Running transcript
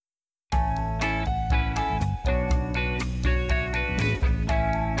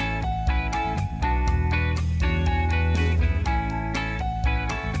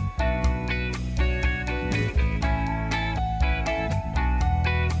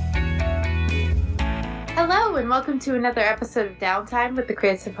Hello and welcome to another episode of Downtime with the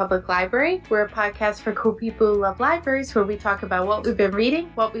Cranston Public Library. We're a podcast for cool people who love libraries where we talk about what we've been reading,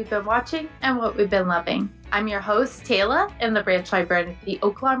 what we've been watching, and what we've been loving. I'm your host, Taylor, in the branch librarian at the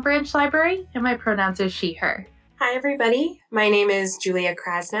Oaklawn Branch Library, and my pronouns are she, her. Hi, everybody. My name is Julia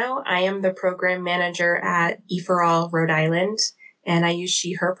Krasnow. I am the program manager at E4All Rhode Island, and I use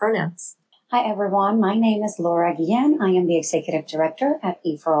she, her pronouns. Hi, everyone. My name is Laura Guillen. I am the executive director at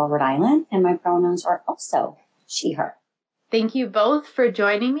E4All Rhode Island, and my pronouns are also she, her. Thank you both for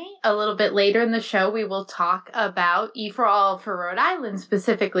joining me. A little bit later in the show, we will talk about E4All for Rhode Island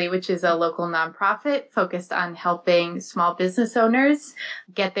specifically, which is a local nonprofit focused on helping small business owners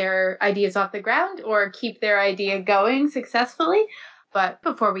get their ideas off the ground or keep their idea going successfully. But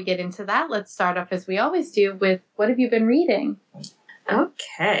before we get into that, let's start off as we always do with what have you been reading?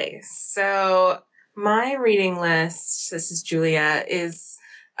 Okay, so my reading list, this is Julia, is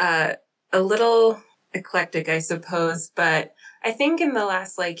a little eclectic, I suppose, but I think in the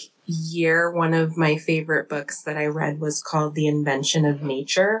last year, one of my favorite books that I read was called The Invention of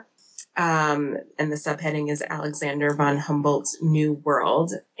Nature. And the subheading is Alexander von Humboldt's New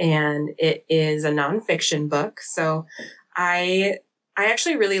World. And it is a nonfiction book. So I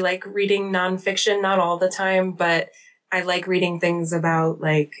actually really like reading nonfiction, not all the time, but I like reading things about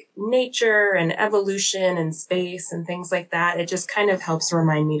nature and evolution and space and things like that. It just kind of helps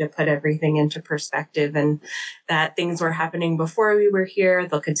remind me to put everything into perspective and that things were happening before we were here.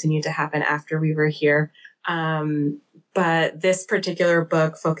 They'll continue to happen after we were here. But this particular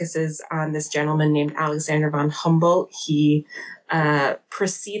book focuses on this gentleman named Alexander von Humboldt. He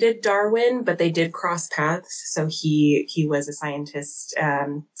preceded Darwin, but they did cross paths. So he was a scientist,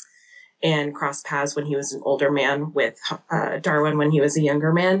 and crossed paths when he was an older man with Darwin when he was a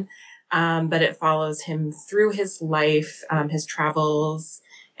younger man. But it follows him through his life, his travels.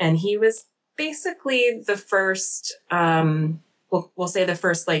 And he was basically the first, we'll say the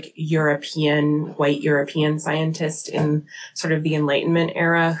first white European scientist in sort of the Enlightenment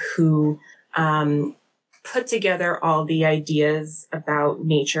era who put together all the ideas about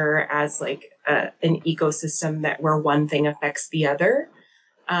nature as an ecosystem where one thing affects the other.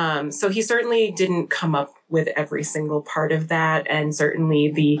 So he certainly didn't come up with every single part of that. And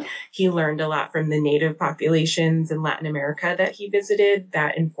certainly he learned a lot from the native populations in Latin America that he visited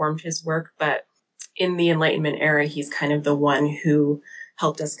that informed his work. But in the Enlightenment era, he's kind of the one who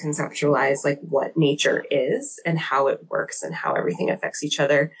helped us conceptualize what nature is and how it works and how everything affects each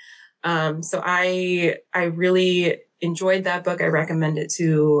other. So I really enjoyed that book. I recommend it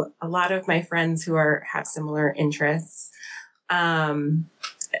to a lot of my friends who have similar interests.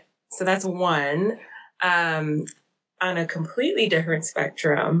 So that's one. On a completely different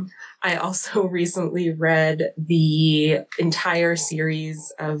spectrum, I also recently read the entire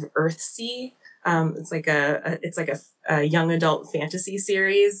series of Earthsea. It's a young adult fantasy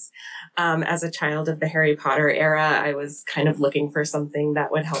series. As a child of the Harry Potter era, I was kind of looking for something that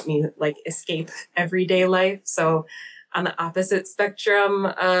would help me escape everyday life. So on the opposite spectrum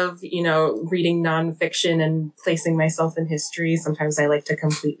of, reading nonfiction and placing myself in history, sometimes I like to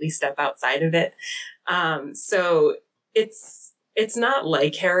completely step outside of it. So it's not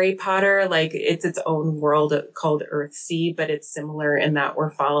like Harry Potter, it's its own world called Earthsea, but it's similar in that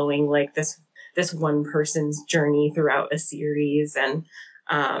we're following this one person's journey throughout a series. And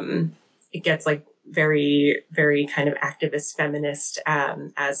it gets very, very kind of activist feminist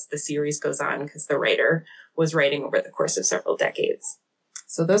as the series goes on, because the writer was writing over the course of several decades.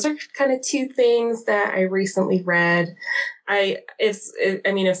 So those are kind of two things that I recently read.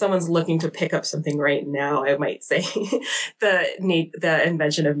 If someone's looking to pick up something right now, I might say the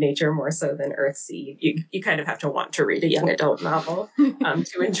Invention of Nature more so than Earthsea. You kind of have to want to read a young adult novel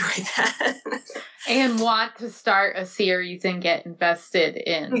to enjoy that. And want to start a series and get invested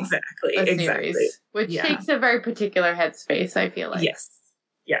in a series, which takes a very particular headspace, I feel like. Yes.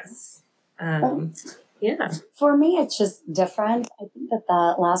 Yeah. For me, it's just different. I think that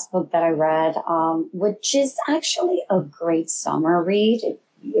the last book that I read, which is actually a great summer read,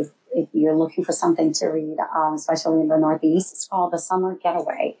 if you're looking for something to read, especially in the Northeast, it's called The Summer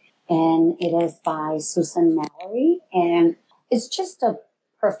Getaway. And it is by Susan Mallory. And it's just a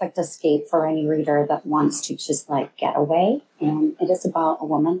perfect escape for any reader that wants to just get away. And it is about a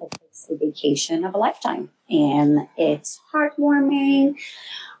woman that takes a vacation of a lifetime. And it's heartwarming.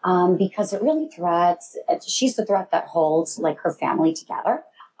 Because it really she's the thread that holds her family together.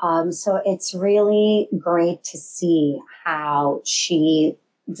 So it's really great to see how she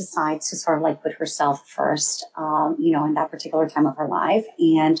decides to sort of put herself first, in that particular time of her life.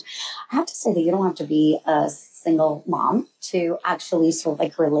 And I have to say that you don't have to be a single mom to actually sort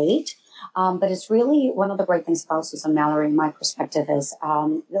of relate. But it's really one of the great things about Susan Mallory, in my perspective, is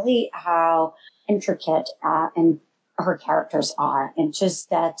really how intricate and her characters are, and just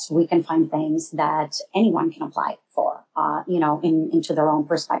that we can find things that anyone can apply for, into their own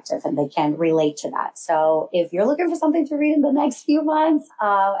perspective, and they can relate to that. So if you're looking for something to read in the next few months,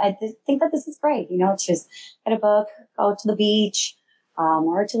 I think that this is great. Just get a book, go to the beach,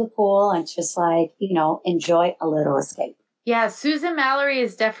 or to the pool, and just enjoy a little escape. Yeah, Susan Mallory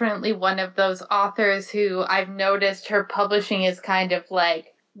is definitely one of those authors who I've noticed her publishing is kind of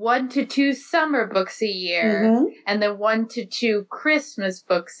like 1 to 2 summer books a year, mm-hmm. and then 1 to 2 Christmas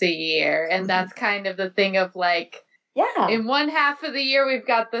books a year. And mm-hmm. that's kind of the thing of in one half of the year, we've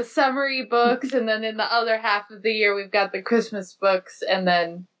got the summery books, and then in the other half of the year, we've got the Christmas books, and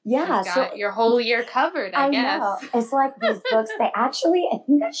then you've got your whole year covered, I guess. Know. It's like these books, I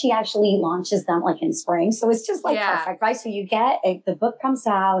think that she actually launches them in spring. So it's just perfect, right? So you get the book comes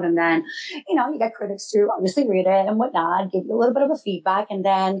out, and then, you get critics to obviously read it and whatnot, give you a little bit of a feedback. And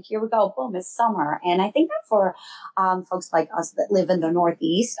then here we go, boom, it's summer. And I think that for folks like us that live in the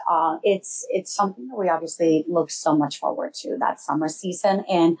Northeast, it's something that we obviously look so much forward to, that summer season.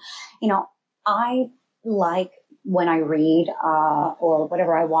 And, I like, when I read or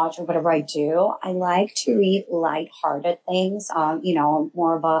whatever I watch or whatever I do, I like to read lighthearted things,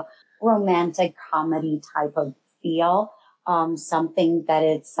 more of a romantic comedy type of feel, something that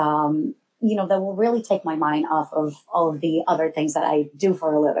it's, that will really take my mind off of all of the other things that I do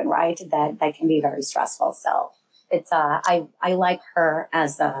for a living, right? That can be very stressful. So it's, I like her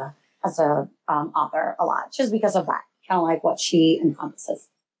as a author a lot, just because of that, kind of like what she encompasses.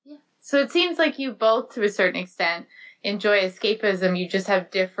 So it seems like you both, to a certain extent, enjoy escapism. You just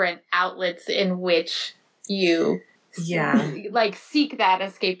have different outlets in which you seek that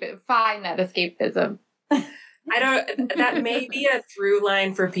find that escapism. That may be a through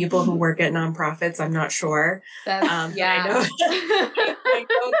line for people who work at nonprofits. I'm not sure. I know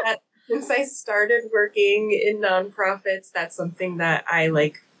that since I started working in nonprofits, that's something that I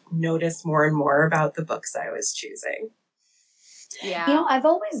noticed more and more about the books I was choosing. Yeah. I've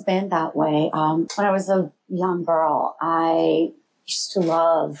always been that way. When I was a young girl, I used to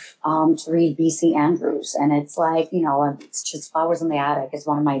love to read B.C. Andrews. And it's it's just Flowers in the Attic is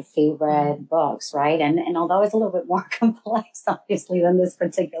one of my favorite books, right? And although it's a little bit more complex, obviously, than this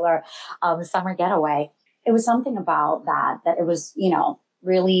particular summer getaway, it was something about that it was,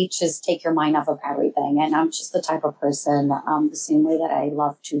 really just take your mind off of everything. And I'm just the type of person, the same way that I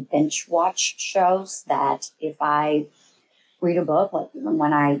love to binge watch shows, that if I read a book, even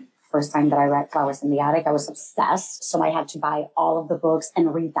when first time that I read Flowers in the Attic, I was obsessed. So I had to buy all of the books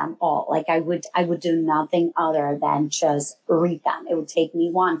and read them all. I would do nothing other than just read them. It would take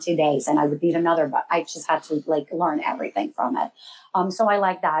me 1-2 days, and I would read another book. I just had to learn everything from it. So I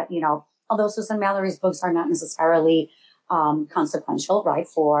like that, although Susan Mallory's books are not necessarily consequential, right?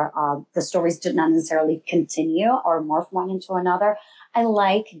 For the stories did not necessarily continue or morph one into another. I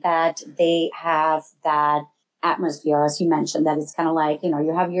like that they have that atmosphere, as you mentioned, that it's kind of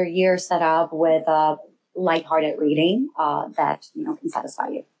you have your year set up with lighthearted reading that, can satisfy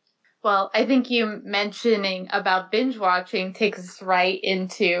you. Well, I think you mentioning about binge watching takes us right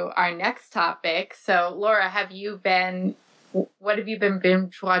into our next topic. So, Laura, what have you been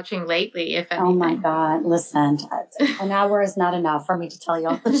binge watching lately, if anything? Oh my God, listen, an hour is not enough for me to tell you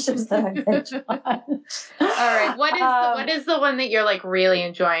all the shows that I've binge watched. All right, what is the one that you're really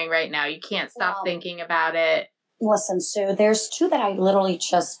enjoying right now? You can't stop thinking about it. Listen, so there's 2 that I literally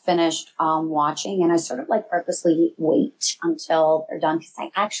just finished watching, and I sort of purposely wait until they're done because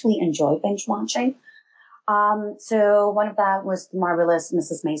I actually enjoy binge watching. So one of that was The Marvelous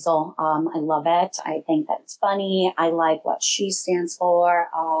Mrs. Maisel. I love it. I think that it's funny. I like what she stands for.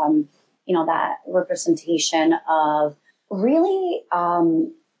 That representation of really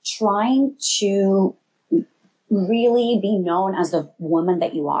trying to really be known as the woman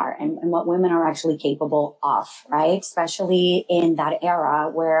that you are and what women are actually capable of, right? Especially in that era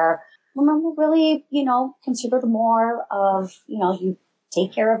where women were really, considered more of, you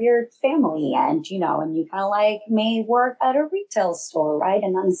take care of your family and, and you kind of may work at a retail store, right?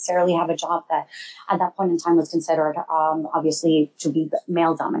 And not necessarily have a job that at that point in time was considered, obviously to be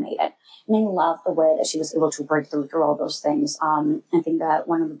male dominated. And I love the way that she was able to break through all those things. I think that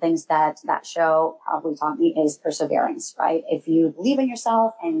one of the things that show probably taught me is perseverance, right? If you believe in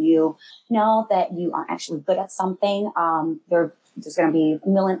yourself and you know that you are actually good at something, there's going to be a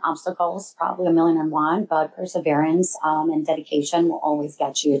million obstacles, probably 1,000,001, but perseverance and dedication will always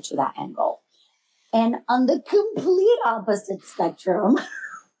get you to that end goal. And on the complete opposite spectrum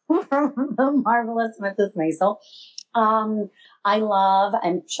from The Marvelous Mrs. Maisel,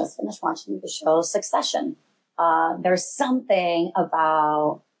 I'm just finished watching the show Succession. There's something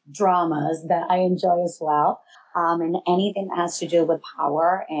about dramas that I enjoy as well. And anything that has to do with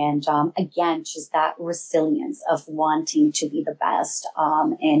power and, again, just that resilience of wanting to be the best,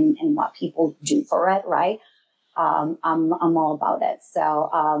 in what people do for it. Right. I'm all about it. So,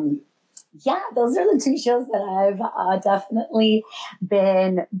 yeah, those are the two shows that I've definitely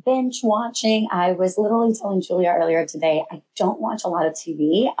been binge watching. I was literally telling Julia earlier today, I don't watch a lot of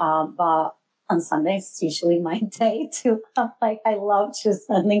TV, but on Sundays, it's usually my day to, I love just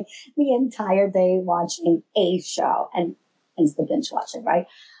spending the entire day watching a show, and it's the binge watching, right?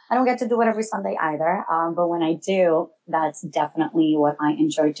 I don't get to do it every Sunday either, but when I do, that's definitely what I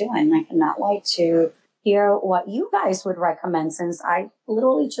enjoy doing. I cannot wait to hear what you guys would recommend, since I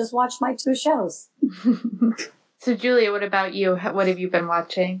literally just watched my two shows. So, Julia, what about you? What have you been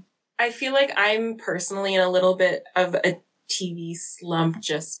watching? I feel like I'm personally in a little bit of a TV slump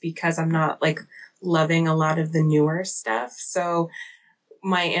just because I'm not loving a lot of the newer stuff. So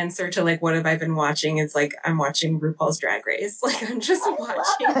my answer to what have I been watching is I'm watching RuPaul's Drag Race. I'm just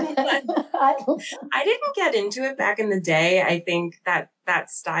watching it. I didn't get into it back in the day. I think that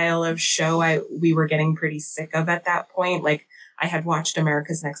style of show we were getting pretty sick of at that point. I had watched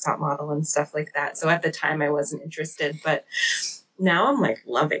America's Next Top Model and stuff like that. So at the time I wasn't interested, but now I'm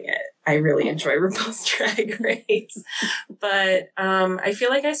loving it. I really enjoy RuPaul's Drag Race, but I feel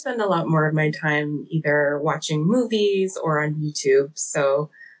like I spend a lot more of my time either watching movies or on YouTube. So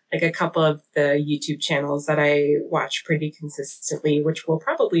a couple of the YouTube channels that I watch pretty consistently, which will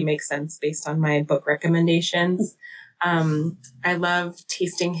probably make sense based on my book recommendations. I love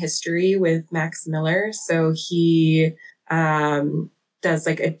Tasting History with Max Miller. So he does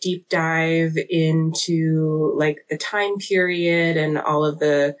a deep dive into the time period and all of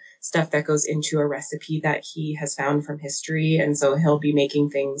the stuff that goes into a recipe that he has found from history. And so he'll be making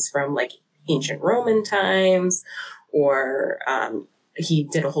things from ancient Roman times, or he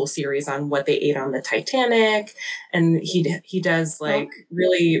did a whole series on what they ate on the Titanic. And he does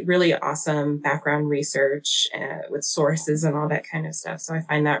really, really awesome background research with sources and all that kind of stuff. So I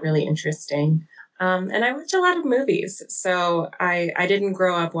find that really interesting. And I watch a lot of movies. So I didn't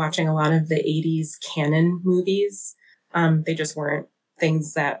grow up watching a lot of the 80s canon movies. They just weren't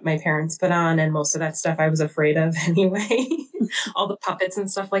things that my parents put on, and most of that stuff I was afraid of anyway. All the puppets and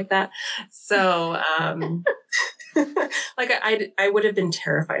stuff like that. So I would have been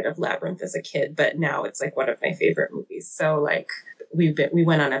terrified of Labyrinth as a kid, but now it's one of my favorite movies. So we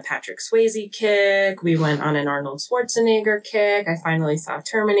went on a Patrick Swayze kick. We went on an Arnold Schwarzenegger kick. I finally saw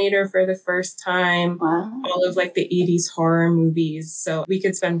Terminator for the first time. Wow. All of the 80s horror movies. So we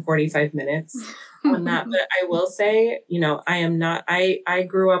could spend 45 minutes on that. But I will say, I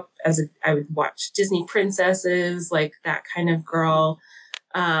grew up I would watch Disney princesses, that kind of girl.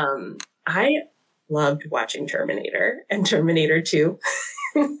 I loved watching Terminator and Terminator 2.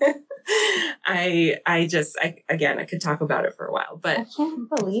 I could talk about it for a while, but I can't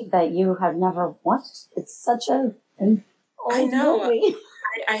believe that you have never watched. It's such an old movie.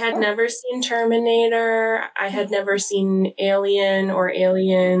 I had never seen Terminator. I had never seen Alien or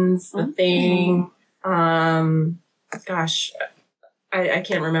Aliens, The Thing. Gosh, I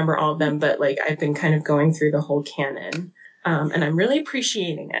can't remember all of them, but I've been kind of going through the whole canon, and I'm really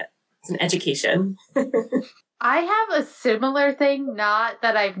appreciating it. It's an education. I have a similar thing, not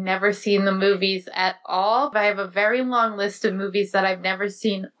that I've never seen the movies at all, but I have a very long list of movies that I've never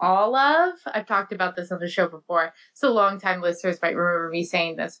seen all of. I've talked about this on the show before, so long-time listeners might remember me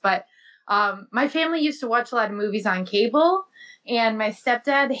saying this, but my family used to watch a lot of movies on cable, and my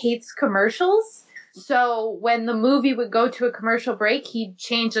stepdad hates commercials. So when the movie would go to a commercial break, he'd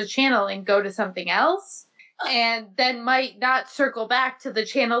change the channel and go to something else, and then might not circle back to the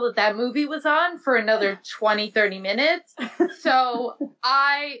channel that movie was on for another 20, 30 minutes. So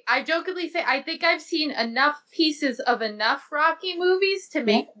I jokingly say, I think I've seen enough pieces of enough Rocky movies to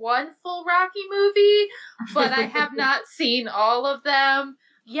make one full Rocky movie, but I have not seen all of them.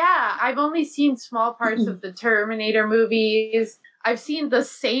 Yeah, I've only seen small parts of the Terminator movies. I've seen the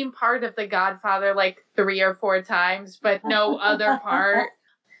same part of The Godfather 3 or 4 times, but no other part.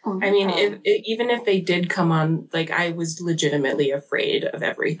 I mean, even if they did come on, I was legitimately afraid of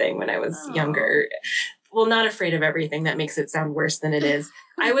everything when I was younger. Well, not afraid of everything. That makes it sound worse than it is.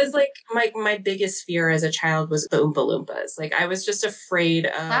 I was my biggest fear as a child was the Oompa Loompas. I was just afraid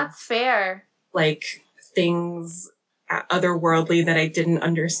of... That's fair. Things otherworldly that I didn't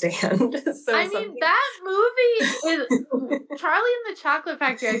understand. That movie is Charlie and the Chocolate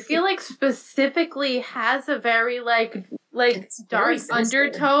Factory. I feel specifically has a very like It's dark very sinister.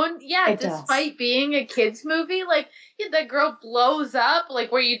 undertone. Yeah, It despite being a kids movie, like the girl blows up,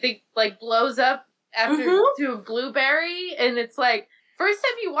 like where you think like blows up after to a blueberry, and it's like first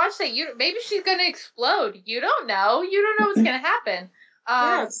time you watch that, maybe she's gonna explode. You don't know. You don't know what's gonna happen.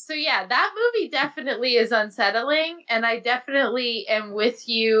 Yes. So yeah, that movie definitely is unsettling, and I definitely am with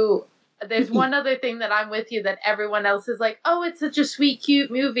you. There's one other thing that I'm with you that everyone else is like, oh, it's such a sweet, cute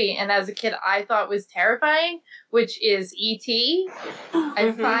movie. And as a kid, I thought was terrifying, which is E.T.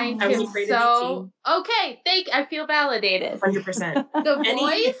 I find him so... Okay, I feel validated. 100%. The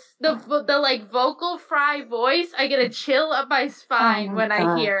voice, the like vocal fry voice, I get a chill up my spine when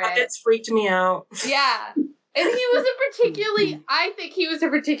I hear it. It's freaked me out. Yeah. And I think he was a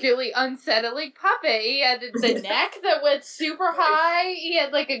particularly unsettling puppet. He had the neck that went super high. He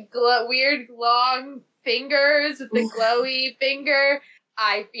had like a weird long fingers with the glowy finger.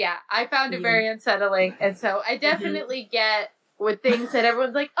 I found it very unsettling. And so I definitely get with things that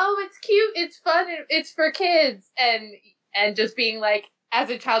everyone's like, oh, it's cute, it's fun, it's for kids. And just being like, as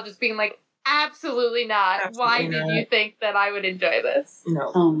a child, just being like, absolutely not. Why did you think that I would enjoy this?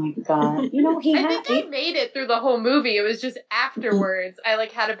 No. Oh my God. I made it through the whole movie. It was just afterwards. I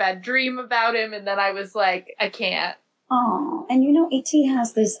like had a bad dream about him, and then I was like, I can't. Oh, and E.T.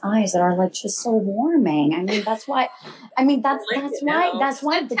 has these eyes that are like just so warming. I mean, that's why the kids to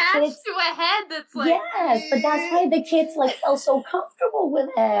a head that's like, yes, but that's why the kids like felt so comfortable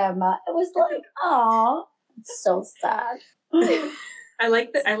with him. It was like, oh, it's so sad. I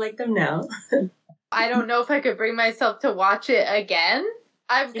like them now. I don't know if I could bring myself to watch it again. You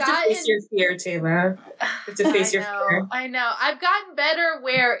have to face your fear, Taylor. You have to face your fear. I know. I've gotten better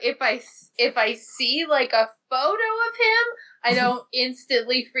where if I see like a photo of him, I don't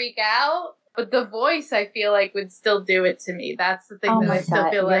instantly freak out. But the voice, I feel like, would still do it to me. That's the thing that I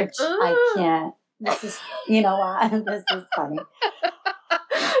still feel like, I can't. This is, this is funny.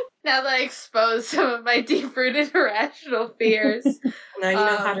 Now that I exposed some of my deep-rooted irrational fears. Now you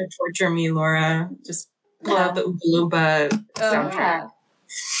know how to torture me, Laura. Just pull out the Oompa Loompa soundtrack. Yeah.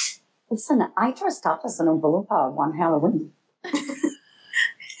 Listen, I dressed up as an Oompa Loompa on one Halloween.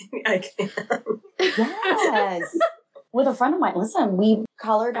 I can. Yes. With a friend of mine. Listen, we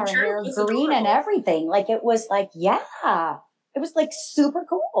colored our hair green and everything. Like, it was like, yeah. It was like super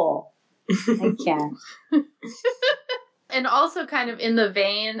cool. I can't. And also kind of in the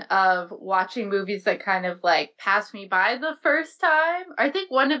vein of watching movies that kind of like passed me by the first time. I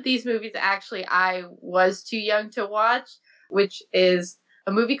think one of these movies actually I was too young to watch, which is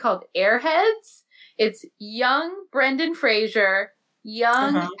a movie called Airheads. It's young Brendan Fraser,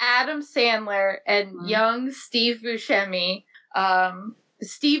 young Adam Sandler, and young Steve Buscemi.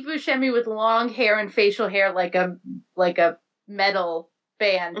 Steve Buscemi with long hair and facial hair like a metal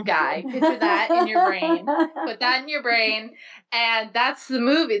band guy. Picture that in your brain. Put that in your brain. And that's the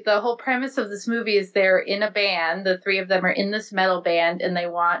movie. The whole premise of this movie is they're in a band. The three of them are in this metal band and they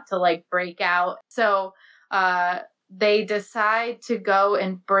want to like break out. So they decide to go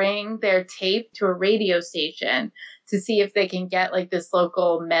and bring their tape to a radio station to see if they can get like this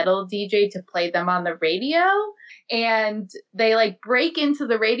local metal DJ to play them on the radio. And they like break into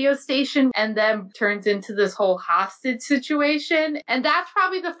the radio station and then turns into this whole hostage situation. And that's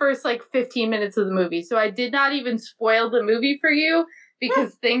probably the first like 15 minutes of the movie. So I did not even spoil the movie for you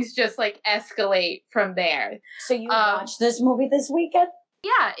because things just like escalate from there. So you watched this movie this weekend?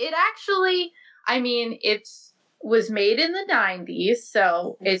 Yeah, it actually, I mean, it was made in the 90s.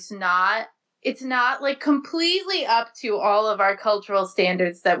 So it's not like completely up to all of our cultural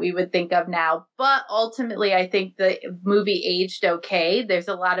standards that we would think of now. But ultimately, I think the movie aged okay. There's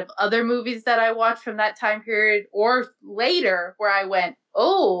a lot of other movies that I watched from that time period or later where I went,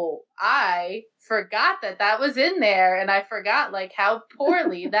 oh, I forgot that was in there. And I forgot like how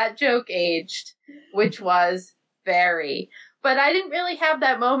poorly that joke aged, which was very... But I didn't really have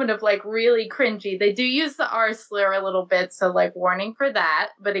that moment of like really cringy. They do use the R slur a little bit, so like warning for that.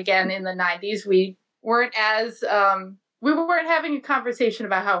 But again, in the 90s, we weren't having a conversation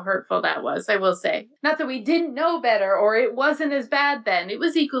about how hurtful that was, I will say. Not that we didn't know better or it wasn't as bad then. It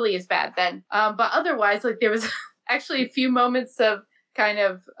was equally as bad then. But otherwise, like there was actually a few moments of kind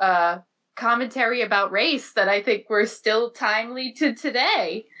of commentary about race that I think were still timely to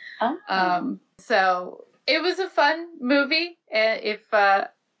today. So... It was a fun movie.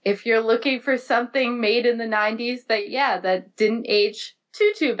 If you're looking for something made in the 90s that didn't age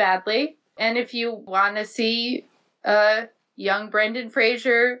too badly, and if you want to see young Brendan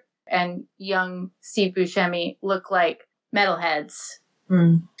Fraser and young Steve Buscemi look like metalheads,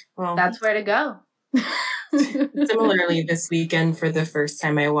 well, that's where to go. Similarly, this weekend for the first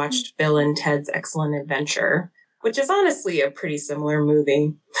time, I watched Bill and Ted's Excellent Adventure. which is honestly a pretty similar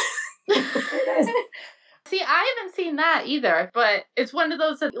movie. See, I haven't seen that either, but it's one of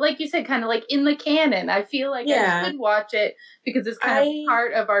those that, like you said, kind of like in the canon. I feel like I should watch it because it's kind of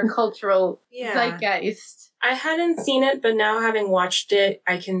part of our cultural zeitgeist. I hadn't seen it, but now having watched it,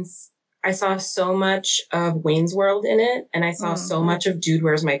 I saw so much of Wayne's World in it, and I saw so much of Dude,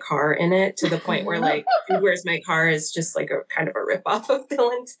 Where's My Car in it, to the point where like Dude, Where's My Car is just like a kind of a ripoff of Bill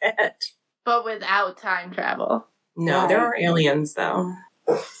and Ted. But without time travel. No, there are aliens though.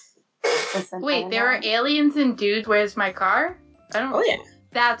 Wait, there are aliens in Dude, Where's My Car? Oh, yeah.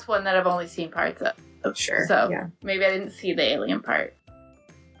 That's one that I've only seen parts of. Sure. So maybe I didn't see the alien part.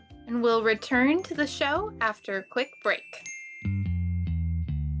 And we'll return to the show after a quick break.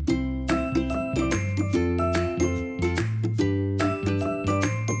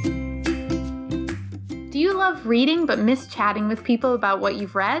 Do you love reading but miss chatting with people about what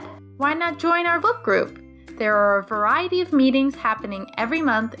you've read? Why not join our book group? There are a variety of meetings happening every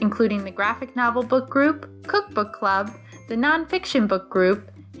month, including the graphic novel book group, cookbook club, the nonfiction book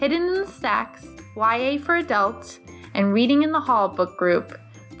group, Hidden in the Stacks, YA for adults, and Reading in the Hall book group.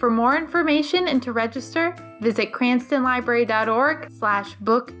 For more information and to register, visit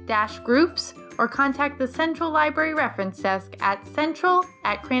cranstonlibrary.org/book-groups or contact the Central Library Reference Desk at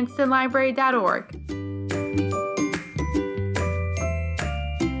central@cranstonlibrary.org.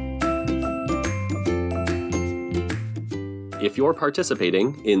 If you're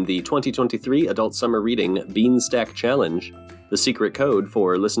participating in the 2023 Adult Summer Reading Beanstack Challenge, the secret code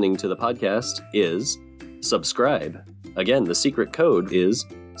for listening to the podcast is subscribe. Again, the secret code is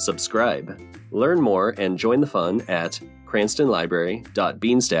subscribe. Learn more and join the fun at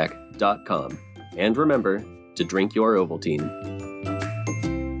cranstonlibrary.beanstack.com. And remember to drink your Ovaltine.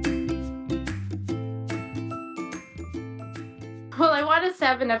 Well, I want us to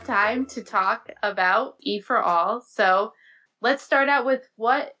have enough time to talk about E for All, so let's start out with,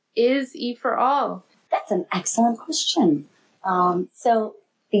 what is E for All? That's an excellent question. So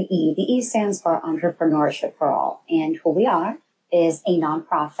the E stands for Entrepreneurship for All. And who we are is a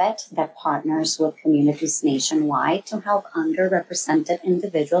nonprofit that partners with communities nationwide to help underrepresented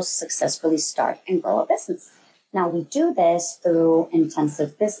individuals successfully start and grow a business. Now, we do this through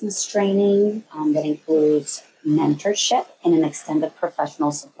intensive business training that includes mentorship and an extended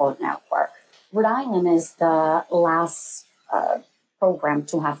professional support network. Rhode Island is the last program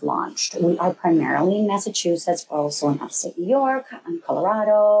to have launched. We are primarily in Massachusetts, we're also in upstate New York, and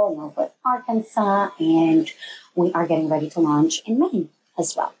Colorado, Northwest Arkansas, and we are getting ready to launch in Maine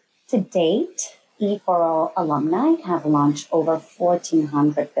as well. To date, E4All alumni have launched over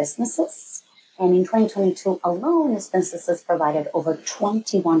 1,400 businesses. And in 2022 alone, these businesses provided over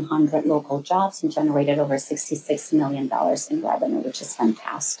 2,100 local jobs and generated over $66 million in revenue, which is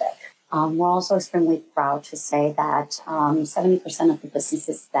fantastic. We're also extremely proud to say that 70% of the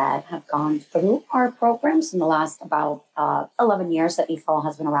businesses that have gone through our programs in the last about 11 years that E4All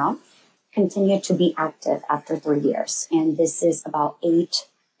has been around continue to be active after 3 years. And this is about 8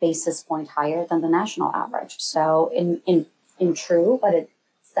 basis points higher than the national average. So in true, what it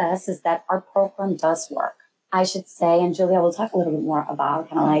says is that our program does work. I should say, and Julia will talk a little bit more about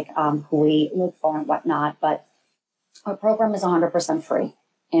kind of like who we look for and whatnot, but our program is 100% free.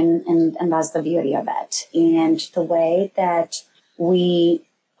 And that's the beauty of it. And the way that we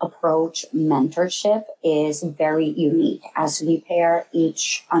approach mentorship is very unique as we pair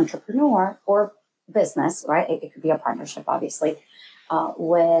each entrepreneur or business, right? It could be a partnership, obviously,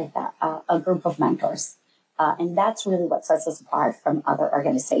 with a group of mentors. And that's really what sets us apart from other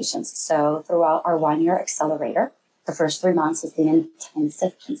organizations. So throughout our 1-year accelerator, the first 3 months is the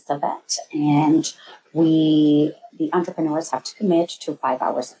intensive piece of it. And the entrepreneurs have to commit to 5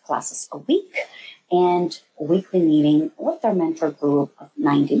 hours of classes a week and a weekly meeting with their mentor group of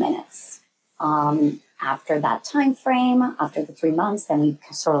 90 minutes. After that time frame, after the 3 months, then we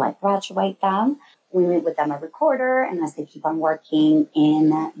sort of like graduate them. We meet with them every quarter, and as they keep on working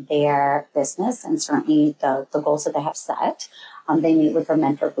in their business and certainly the goals that they have set, they meet with their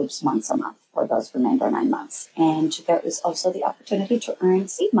mentor groups once a month for those remainder 9 months. And there is also the opportunity to earn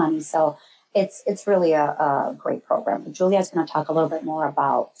seed money. So it's really a great program. Julia's going to talk a little bit more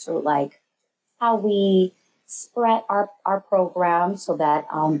about sort of like how we spread our program so that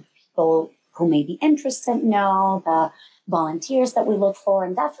people who may be interested know the volunteers that we look for.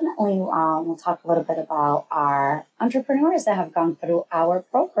 And definitely we'll talk a little bit about our entrepreneurs that have gone through our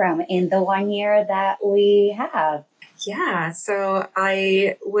program in the 1 year that we have. Yeah, so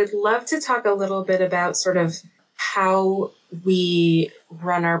I would love to talk a little bit about sort of how we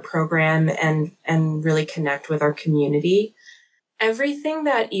run our program and really connect with our community. Everything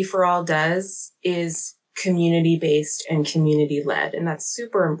that E4All does is community-based and community-led. And that's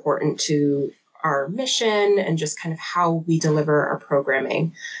super important to our mission and just kind of how we deliver our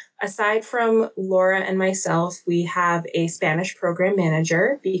programming. Aside from Laura and myself, we have a Spanish program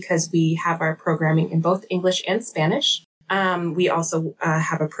manager because we have our programming in both English and Spanish. We also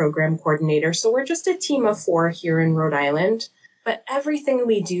have a program coordinator. So we're just a team of 4 here in Rhode Island, but everything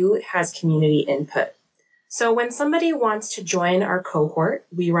we do has community input. So when somebody wants to join our cohort,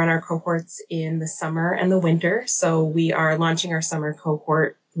 we run our cohorts in the summer and the winter. So we are launching our summer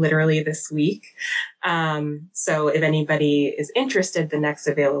cohort literally this week. So if anybody is interested, the next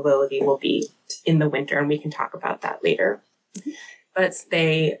availability will be in the winter, and we can talk about that later. But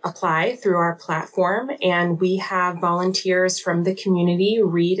they apply through our platform, and we have volunteers from the community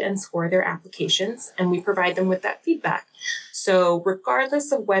read and score their applications, and we provide them with that feedback. So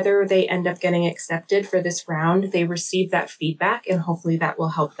regardless of whether they end up getting accepted for this round, they receive that feedback, and hopefully that will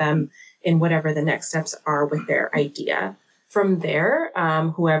help them in whatever the next steps are with their idea. From there,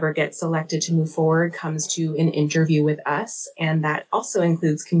 whoever gets selected to move forward comes to an interview with us, and that also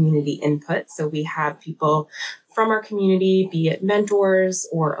includes community input. So we have people from our community, be it mentors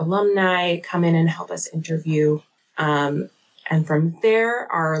or alumni, come in and help us interview. And from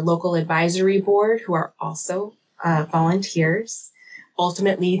there, our local advisory board, who are also volunteers,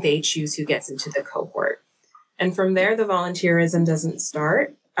 ultimately they choose who gets into the cohort. And from there, the volunteerism doesn't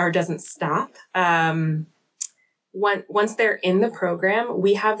stop. Once they're in the program,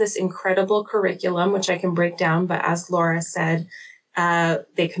 we have this incredible curriculum, which I can break down. But as Laura said,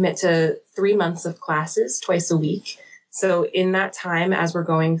 they commit to 3 months of classes twice a week. So in that time, as we're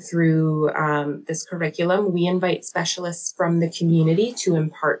going through this curriculum, we invite specialists from the community to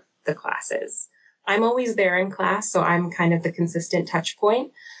impart the classes. I'm always there in class, so I'm kind of the consistent touch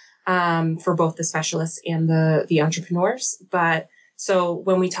point for both the specialists and the entrepreneurs. But so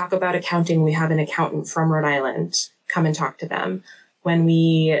when we talk about accounting, we have an accountant from Rhode Island come and talk to them. When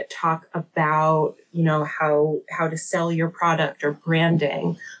we talk about, how to sell your product or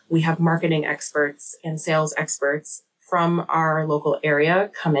branding, we have marketing experts and sales experts from our local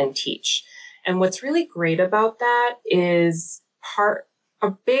area come and teach. And what's really great about that is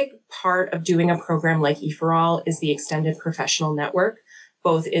a big part of doing a program like E4All is the extended professional network,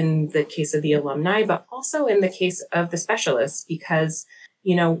 both in the case of the alumni, but also in the case of the specialists, because,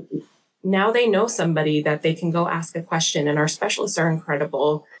 now they know somebody that they can go ask a question, and our specialists are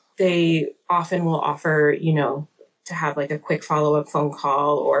incredible. They often will offer, to have like a quick follow-up phone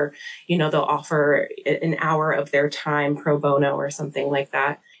call, or, they'll offer an hour of their time pro bono or something like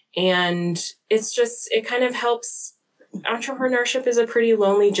that. And it kind of helps. Entrepreneurship is a pretty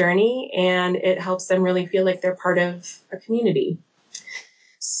lonely journey, and it helps them really feel like they're part of a community.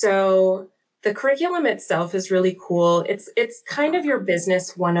 So the curriculum itself is really cool. It's kind of your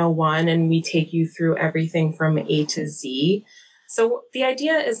business 101, and we take you through everything from A to Z. So the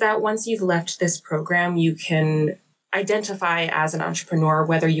idea is that once you've left this program, you can identify as an entrepreneur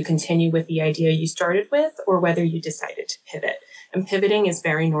whether you continue with the idea you started with or whether you decided to pivot. And pivoting is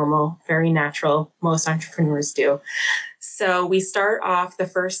very normal, very natural. Most entrepreneurs do. So we start off, the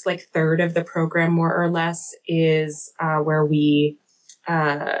first third of the program, more or less, is where we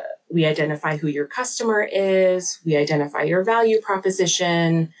identify who your customer is. We identify your value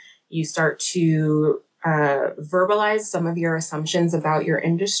proposition. You start to verbalize some of your assumptions about your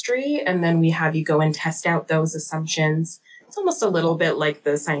industry. And then we have you go and test out those assumptions. It's almost a little bit like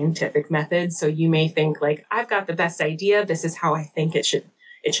the scientific method. So you may think I've got the best idea. This is how I think it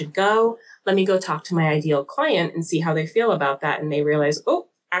should go. Let me go talk to my ideal client and see how they feel about that. And they realize,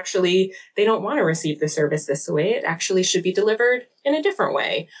 actually, they don't want to receive the service this way. It actually should be delivered in a different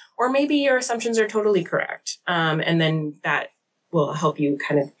way. Or maybe your assumptions are totally correct. And then that will help you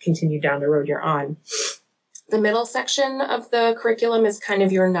kind of continue down the road you're on. The middle section of the curriculum is kind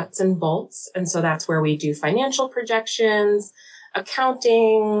of your nuts and bolts. And so that's where we do financial projections,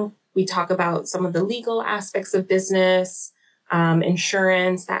 accounting. We talk about some of the legal aspects of business,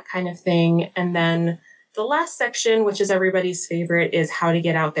 insurance, that kind of thing. And then the last section, which is everybody's favorite, is how to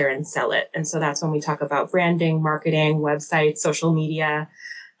get out there and sell it. And so that's when we talk about branding, marketing, websites, social media.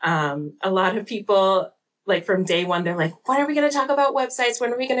 A lot of people, from day one, they're like, when are we going to talk about websites?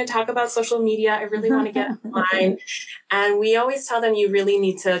 When are we going to talk about social media? I really want to get online. And we always tell them you really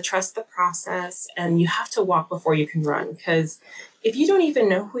need to trust the process, and you have to walk before you can run. Because if you don't even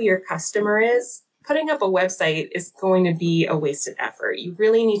know who your customer is, putting up a website is going to be a wasted effort. You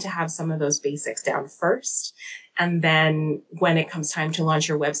really need to have some of those basics down first. And then when it comes time to launch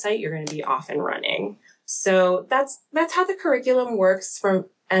your website, you're going to be off and running. So that's how the curriculum works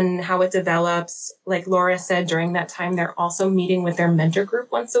and how it develops. Like Laura said, during that time, they're also meeting with their mentor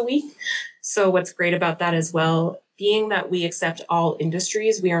group once a week. So what's great about that as well, being that we accept all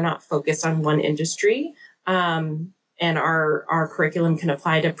industries, we are not focused on one industry. And our curriculum can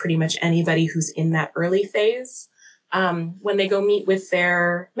apply to pretty much anybody who's in that early phase. When they go meet with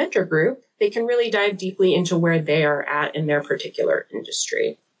their mentor group, they can really dive deeply into where they are at in their particular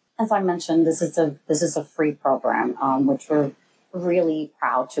industry. As I mentioned, this is a free program, which we're really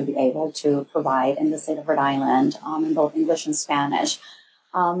proud to be able to provide in the state of Rhode Island, in both English and Spanish.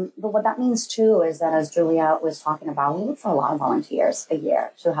 But what that means too is that, as Julia was talking about, we look for a lot of volunteers a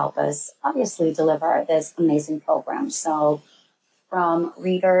year to help us obviously deliver this amazing program. So from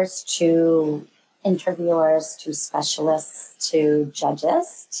readers to interviewers to specialists to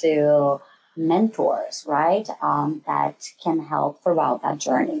judges to mentors, right, that can help throughout that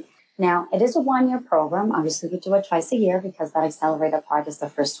journey. Now, it is a 1-year program. Obviously, we do it twice a year because that accelerated part is the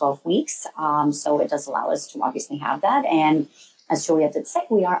first 12 weeks. So it does allow us to obviously have that. And as Julia did say,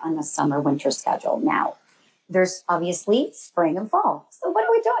 we are on a summer-winter schedule. Now, there's obviously spring and fall. So what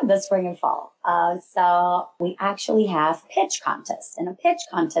are we doing this spring and fall? So we actually have pitch contests. And a pitch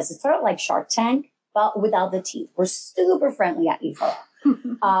contest is sort of like Shark Tank, but without the teeth. We're super friendly at E4.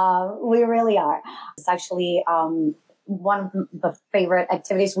 We really are. It's actually one of the favorite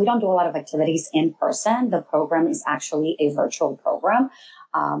activities. We don't do a lot of activities in person. The program is actually a virtual program.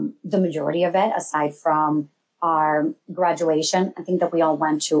 The majority of it, aside from our graduation, I think that we all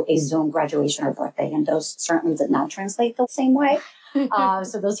went to a Zoom graduation or birthday, and those certainly did not translate the same way.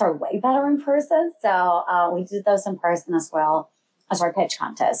 So those are way better in person. So we did those in person as well as our pitch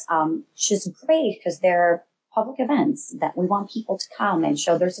contest, which is great because they're public events that we want people to come and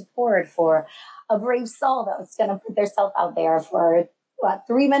show their support for a brave soul that's going to put themselves out there for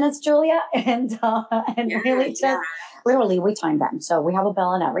 3 minutes, Julia, and really just literally we time them, so we have a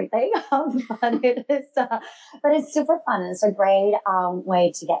bell and everything. But it's super fun, and it's a great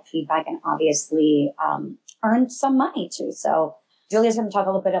way to get feedback and obviously earn some money too. So Julia's going to talk a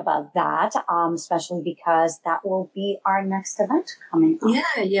little bit about that, especially because that will be our next event coming up.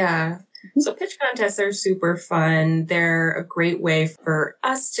 Yeah. So pitch contests are super fun. They're a great way for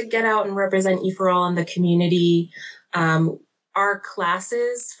us to get out and represent E4All in the community. Our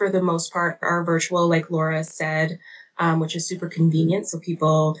classes, for the most part, are virtual, like Laura said, which is super convenient. So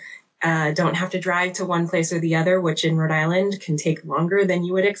people don't have to drive to one place or the other, which in Rhode Island can take longer than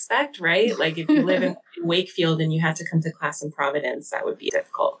you would expect, right? Like if you live in Wakefield and you had to come to class in Providence, that would be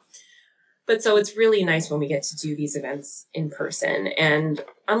difficult. But so it's really nice when we get to do these events in person. And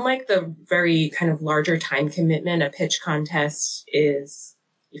unlike the very kind of larger time commitment, a pitch contest is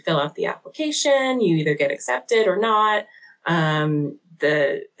you fill out the application, you either get accepted or not.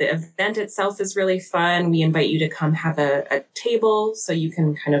 The event itself is really fun. We invite you to come have a table so you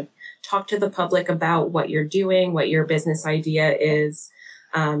can kind of talk to the public about what you're doing, what your business idea is.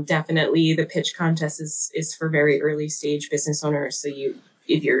 Definitely the pitch contest is for very early stage business owners. So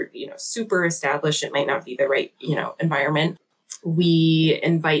if you're, super established, it might not be the right, environment. We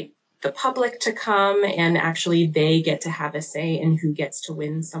invite the public to come, and actually they get to have a say in who gets to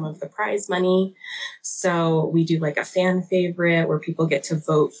win some of the prize money. So we do like a fan favorite where people get to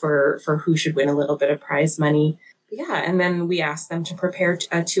vote for who should win a little bit of prize money. Yeah. And then we ask them to prepare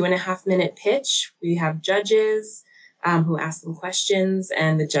a 2.5-minute pitch. We have judges who ask them questions,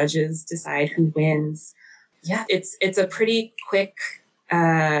 and the judges decide who wins. Yeah, it's a pretty quick,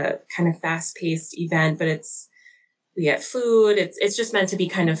 kind of fast-paced event, but we get food. It's just meant to be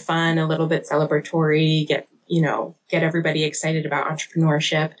kind of fun, a little bit celebratory, get everybody excited about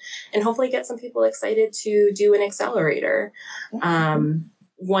entrepreneurship, and hopefully get some people excited to do an accelerator.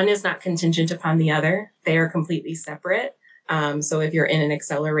 One is not contingent upon the other. They are completely separate. So if you're in an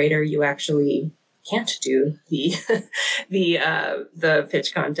accelerator, you actually can't do the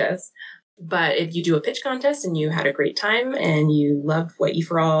pitch contest. But if you do a pitch contest and you had a great time and you loved what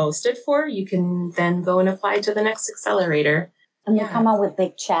E4All stood for, you can then go and apply to the next accelerator. And they come out with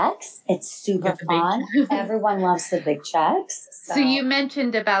big checks. It's super fun. Everyone loves the big checks. So you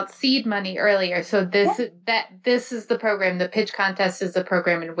mentioned about seed money earlier. So this is the program. The pitch contest is the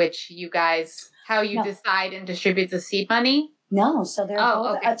program in which you guys, how you decide and distribute the seed money? No. So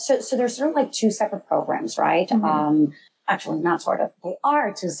they're so there's sort of like two separate programs, right? Mm-hmm. Actually, not sort of. They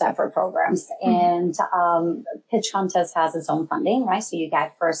are two separate programs. Mm-hmm. And pitch contest has its own funding, right? So you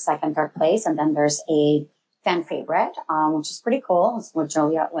get first, second, third place. And then there's a fan favorite, which is pretty cool. It's what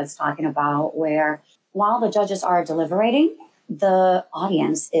Julia was talking about, where while the judges are deliberating, the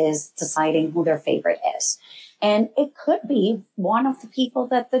audience is deciding who their favorite is. And it could be one of the people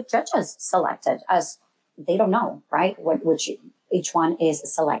that the judges selected, as they don't know, right? Which each one is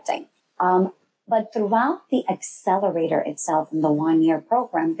selecting. But throughout the accelerator itself in the 1-year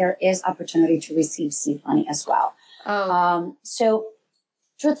program, there is opportunity to receive seed money as well. So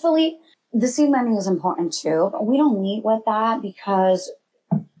truthfully, the seed money is important too, but we don't lead with that because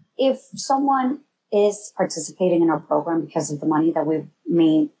if someone is participating in our program because of the money that we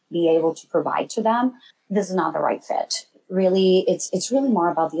may be able to provide to them, this is not the right fit. Really, it's really more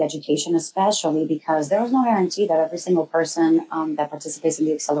about the education, especially because there is no guarantee that every single person that participates in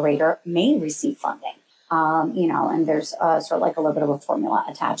the accelerator may receive funding. And there's sort of like a little bit of a formula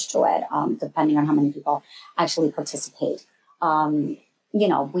attached to it, depending on how many people actually participate.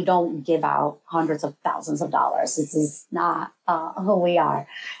 We don't give out hundreds of thousands of dollars. This is not who we are.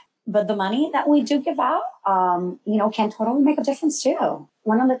 But the money that we do give out, can totally make a difference too.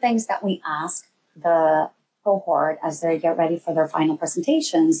 One of the things that we ask the cohort as they get ready for their final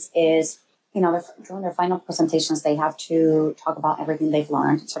presentations is, during their final presentations, they have to talk about everything they've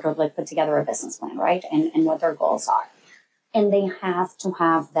learned, sort of like put together a business plan, right? And what their goals are. And they have to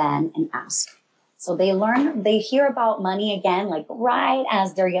have then an ask. So they hear about money again, like right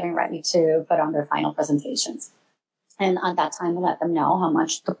as they're getting ready to put on their final presentations. And at that time, we let them know how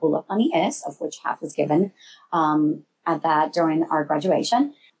much the pool of money is, of which half is given during our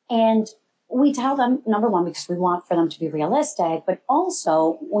graduation. And we tell them, number one, because we want for them to be realistic, but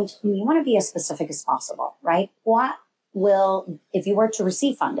also we want to be as specific as possible, right? If you were to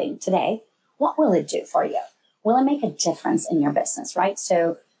receive funding today, what will it do for you? Will it make a difference in your business, right?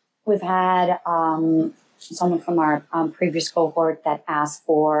 So we've had someone from our previous cohort that asked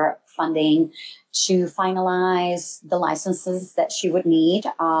for funding to finalize the licenses that she would need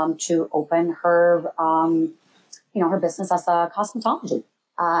to open her, her business as a cosmetology.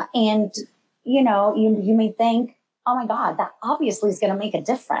 You may think, oh my God, that obviously is going to make a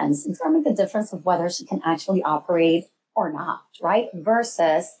difference. It's going to make the difference of whether she can actually operate or not, right?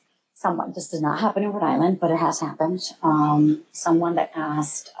 Versus someone, this does not happen in Rhode Island, but it has happened. Someone that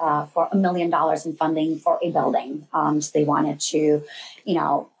asked for $1 million in funding for a building. So they wanted to,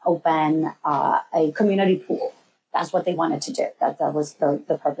 open a community pool. That's what they wanted to do. That was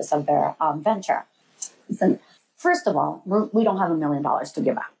the purpose of their venture. So first of all, we don't have $1 million to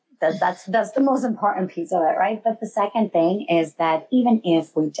give out. That's the most important piece of it, right? But the second thing is that even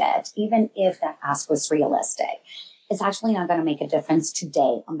if that ask was realistic, it's actually not going to make a difference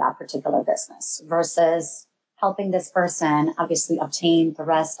today on that particular business versus helping this person obviously obtain the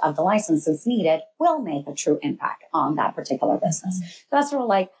rest of the licenses needed will make a true impact on that particular business. So that's sort of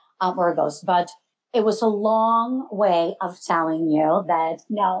like where it goes. But it was a long way of telling you that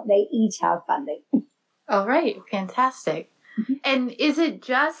no, they each have funding. All right. Fantastic. Mm-hmm. And is it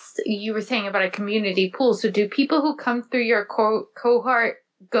just, you were saying about a community pool, so do people who come through your cohort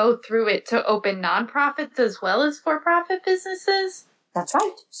go through it to open nonprofits as well as for-profit businesses? That's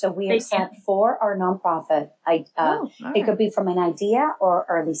right. So we have set for our nonprofit. It could be from an idea or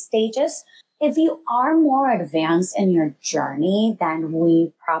early stages. If you are more advanced in your journey, then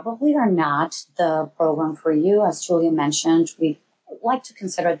we probably are not the program for you. As Julia mentioned, we like to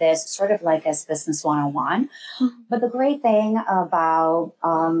consider this sort of like as business 101. Mm-hmm. But the great thing about,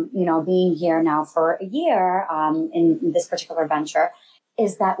 being here now for a year in this particular venture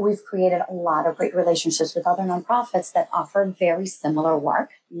is that we've created a lot of great relationships with other nonprofits that offer very similar work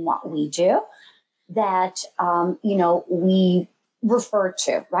in what we do that, we refer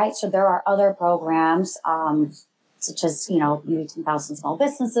to, right? So there are other programs, such as, Beauty 10,000 Small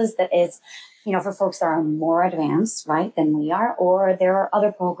Businesses that is, for folks that are more advanced, right, than we are. Or there are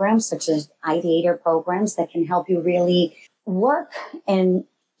other programs such as ideator programs that can help you really work and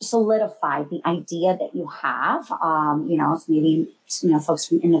solidify the idea that you have. So maybe, folks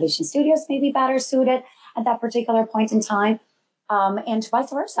from Innovation Studios may be better suited at that particular point in time. And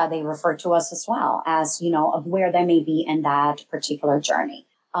vice versa, they refer to us as well as, of where they may be in that particular journey.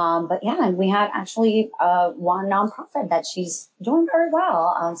 And we had actually one nonprofit that she's doing very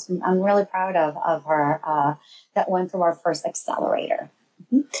well. So I'm really proud of her that went through our first accelerator.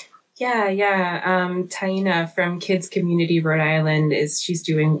 Mm-hmm. Yeah. Taina from Kids Community Rhode Island she's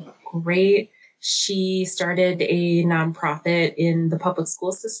doing great. She started a nonprofit in the public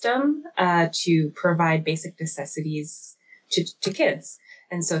school system to provide basic necessities to kids.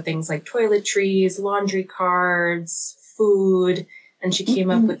 And so things like toiletries, laundry cards, food. And she came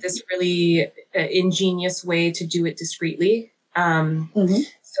up with this really ingenious way to do it discreetly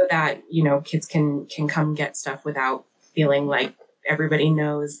so that, kids can come get stuff without feeling like everybody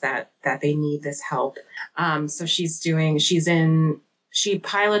knows that they need this help. So she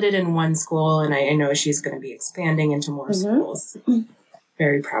piloted in one school, and I know she's going to be expanding into more schools.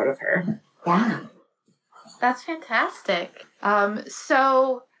 Very proud of her. Yeah. That's fantastic.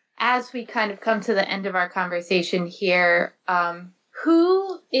 So as we kind of come to the end of our conversation here,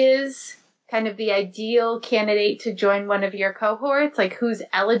 who is kind of the ideal candidate to join one of your cohorts? Like, who's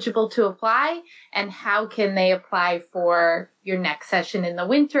eligible to apply, and how can they apply for your next session in the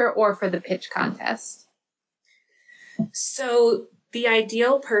winter or for the pitch contest? So the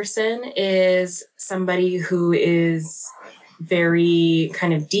ideal person is somebody who is very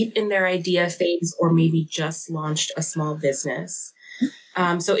kind of deep in their idea phase, or maybe just launched a small business.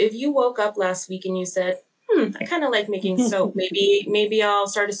 So if you woke up last week and you said, I kind of like making soap, maybe I'll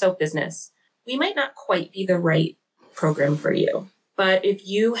start a soap business, we might not quite be the right program for you. But if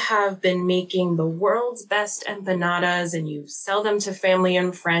you have been making the world's best empanadas and you sell them to family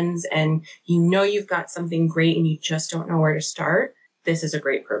and friends, and you know you've got something great and you just don't know where to start, this is a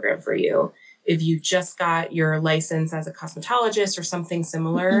great program for you. If you just got your license as a cosmetologist or something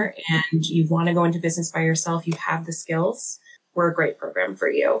similar and you want to go into business by yourself, you have the skills, we're a great program for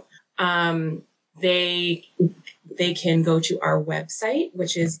you. They can go to our website,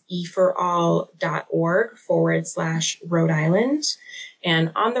 which is eforall.org/Rhode Island.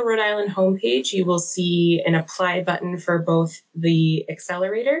 And on the Rhode Island homepage, you will see an apply button for both the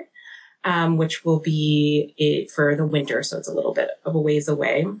accelerator, which will be it for the winter, so it's a little bit of a ways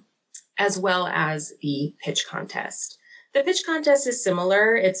away, as well as the pitch contest. The pitch contest is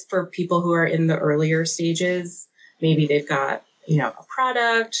similar. It's for people who are in the earlier stages. Maybe they've got, a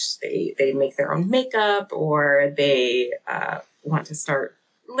product, they make their own makeup, or they want to start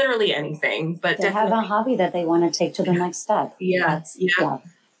literally anything. But they have a hobby that they want to take to the next step. Yeah.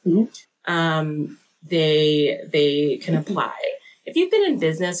 Mm-hmm. They can apply. If you've been in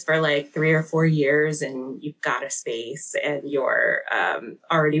business for like 3 or 4 years and you've got a space and you're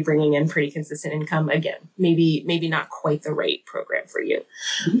already bringing in pretty consistent income, again, maybe not quite the right program for you.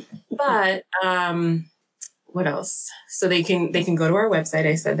 But what else? So they can go to our website.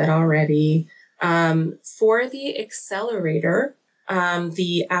 I said that already. For the accelerator,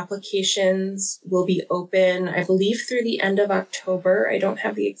 the applications will be open, I believe, through the end of October. I don't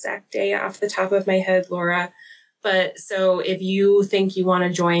have the exact day off the top of my head, Laura. But so if you think you want to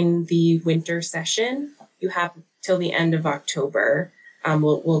join the winter session, you have till the end of October.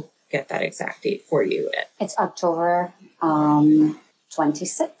 We'll get that exact date for you. It's October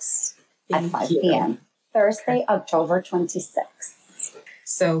 26th at 5 p.m. Thursday, October 26th.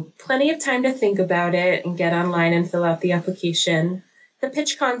 So plenty of time to think about it and get online and fill out the application. The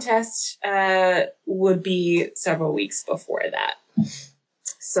pitch contest would be several weeks before that.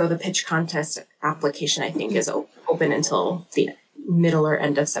 So the pitch contest application, I think, is open until the middle or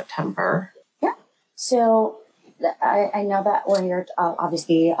end of September. Yeah. So I know that we're here,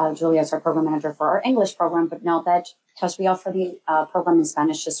 obviously, Julia is our program manager for our English program, but know that because we offer the program in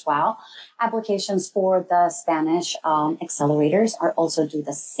Spanish as well, applications for the Spanish accelerators are also due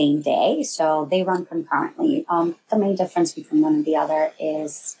the same day. So they run concurrently. The main difference between one and the other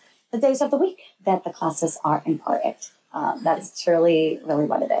is the days of the week that the classes are imparted. That's truly, really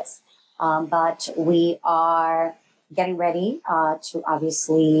what it is. But we are getting ready to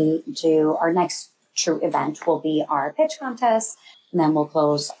obviously do our next true event will be our pitch contest. And then we'll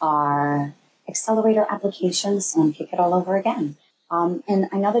close our accelerator applications and kick it all over again. And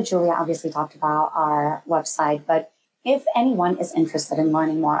I know that Julia obviously talked about our website, but if anyone is interested in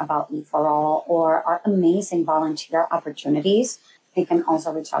learning more about E4All or our amazing volunteer opportunities, they can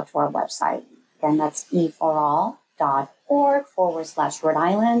also reach out to our website. Again, that's eforall.org/Rhode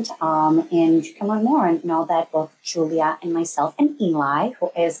Island. And you can learn more and know that both Julia and myself and Eli,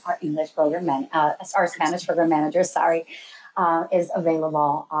 who is our English program our Spanish program manager, is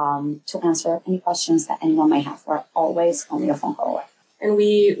available to answer any questions that anyone may have. We're always only a phone call away. And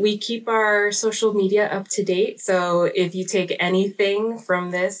we keep our social media up to date. So if you take anything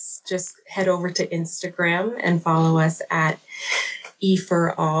from this, just head over to Instagram and follow us at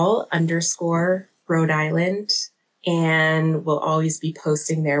eforall_Rhode Island. And we'll always be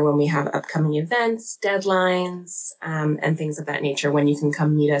posting there when we have upcoming events, deadlines, and things of that nature, when you can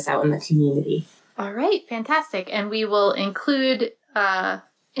come meet us out in the community. All right, fantastic. And we will include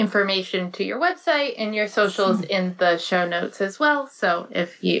information to your website and your socials in the show notes as well. So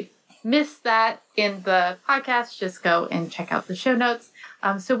if you missed that in the podcast, just go and check out the show notes.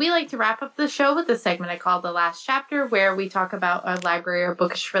 So we like to wrap up the show with a segment I call The Last Chapter, where we talk about a library or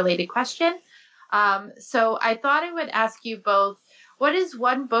bookish related question. So I thought I would ask you both, what is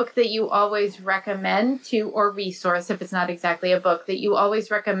one book that you always recommend to, or resource, if it's not exactly a book, that you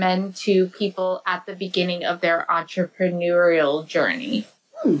always recommend to people at the beginning of their entrepreneurial journey?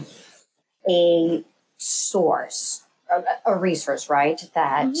 A source a resource, right?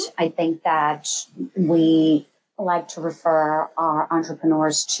 That I think that we like to refer our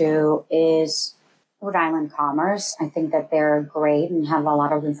entrepreneurs to is Rhode Island Commerce. I think that they're great and have a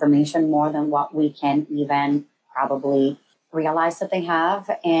lot of information, more than what we can even probably realize that they have.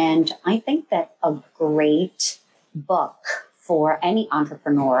 And I think that a great book for any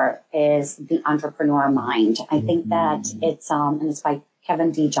entrepreneur is The Entrepreneur Mind. I think that it's by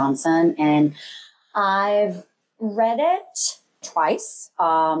Kevin D. Johnson, and I've read it twice.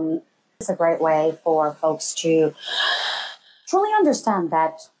 It's a great way for folks to truly understand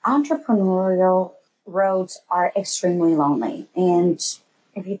that entrepreneurial roads are extremely lonely. And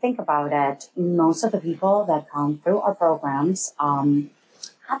if you think about it, most of the people that come through our programs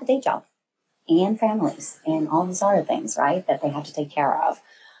have a day job and families and all these other things, right, that they have to take care of.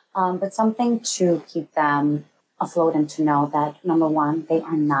 But something to keep them afloat and to know that, number one, they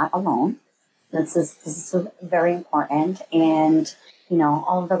are not alone. This is very important. And,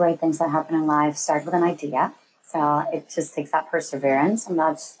 all of the great things that happen in life start with an idea. So it just takes that perseverance. And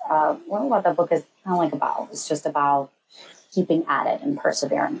that's what the book is kind of like about. It's just about keeping at it and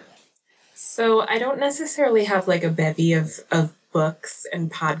persevering. So I don't necessarily have like a bevy of books and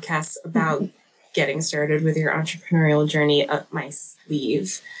podcasts about getting started with your entrepreneurial journey up my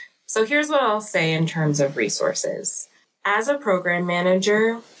sleeve. So here's what I'll say in terms of resources. As a program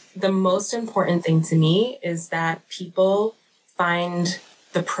manager, the most important thing to me is that people find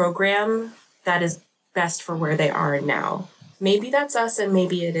the program that is best for where they are now. Maybe that's us and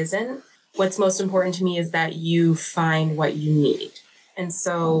maybe it isn't. What's most important to me is that you find what you need. And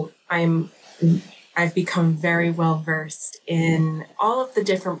so I've become very well versed in all of the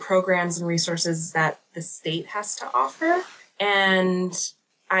different programs and resources that the state has to offer. And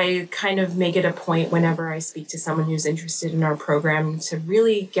I kind of make it a point whenever I speak to someone who's interested in our program to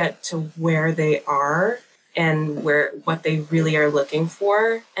really get to where they are and what they really are looking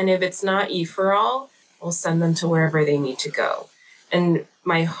for. And if it's not E4All, we'll send them to wherever they need to go. And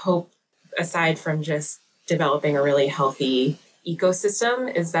my hope, aside from just developing a really healthy ecosystem,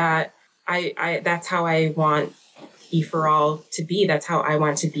 is that that's how I want E4All to be. That's how I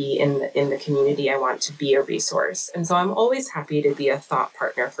want to be in the community. I want to be a resource. And so I'm always happy to be a thought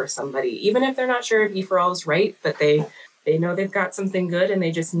partner for somebody, even if they're not sure if E4All is right, but they know they've got something good and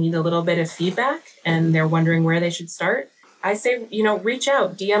they just need a little bit of feedback and they're wondering where they should start. I say, reach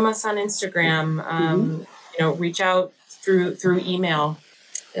out, DM us on Instagram, reach out through email.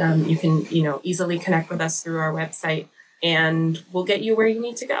 You can, easily connect with us through our website. And we'll get you where you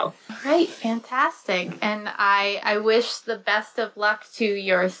need to go. All right, fantastic. And I wish the best of luck to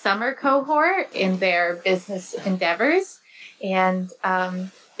your summer cohort in their business endeavors. And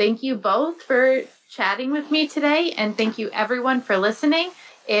thank you both for chatting with me today. And thank you everyone for listening.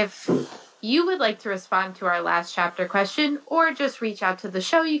 If you would like to respond to our last chapter question or just reach out to the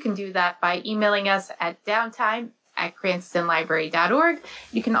show, you can do that by emailing us at downtime@cranstonlibrary.org.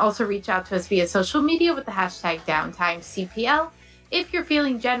 You can also reach out to us via social media with the hashtag DowntimeCPL. If you're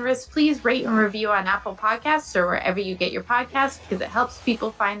feeling generous, please rate and review on Apple Podcasts or wherever you get your podcasts because it helps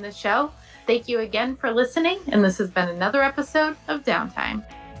people find the show. Thank you again for listening, and this has been another episode of Downtime.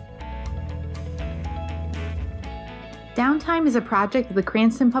 Downtime is a project of the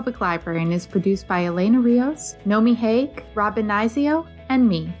Cranston Public Library and is produced by Elena Rios, Nomi Haig, Robin Nizio, and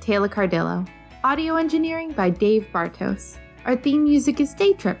me, Taylor Cardillo. Audio engineering by Dave Bartos. Our theme music is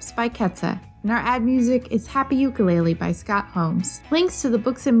Day Trips by Ketsa, and our ad music is Happy Ukulele by Scott Holmes. Links to the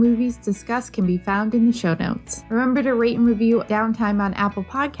books and movies discussed can be found in the show notes. Remember to rate and review Downtime on Apple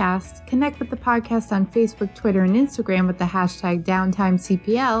Podcasts, connect with the podcast on Facebook, Twitter, and Instagram with the hashtag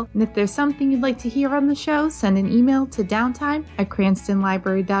DowntimeCPL, and if there's something you'd like to hear on the show, send an email to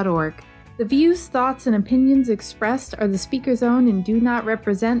downtime@cranstonlibrary.org. The views, thoughts, and opinions expressed are the speaker's own and do not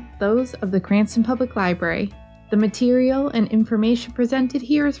represent those of the Cranston Public Library. The material and information presented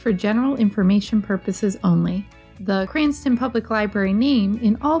here is for general information purposes only. The Cranston Public Library name,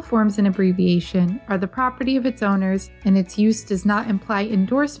 in all forms and abbreviation, are the property of its owners, and its use does not imply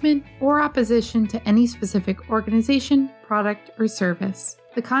endorsement or opposition to any specific organization, product, or service.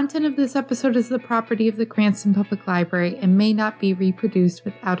 The content of this episode is the property of the Cranston Public Library and may not be reproduced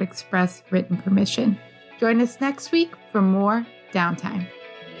without express written permission. Join us next week for more Downtime.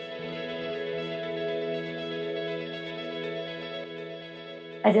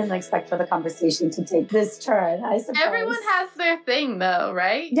 I didn't expect for the conversation to take this turn, I suppose. Everyone has their thing, though,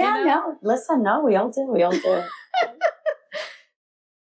 right? Yeah, no. Listen, no, we all do.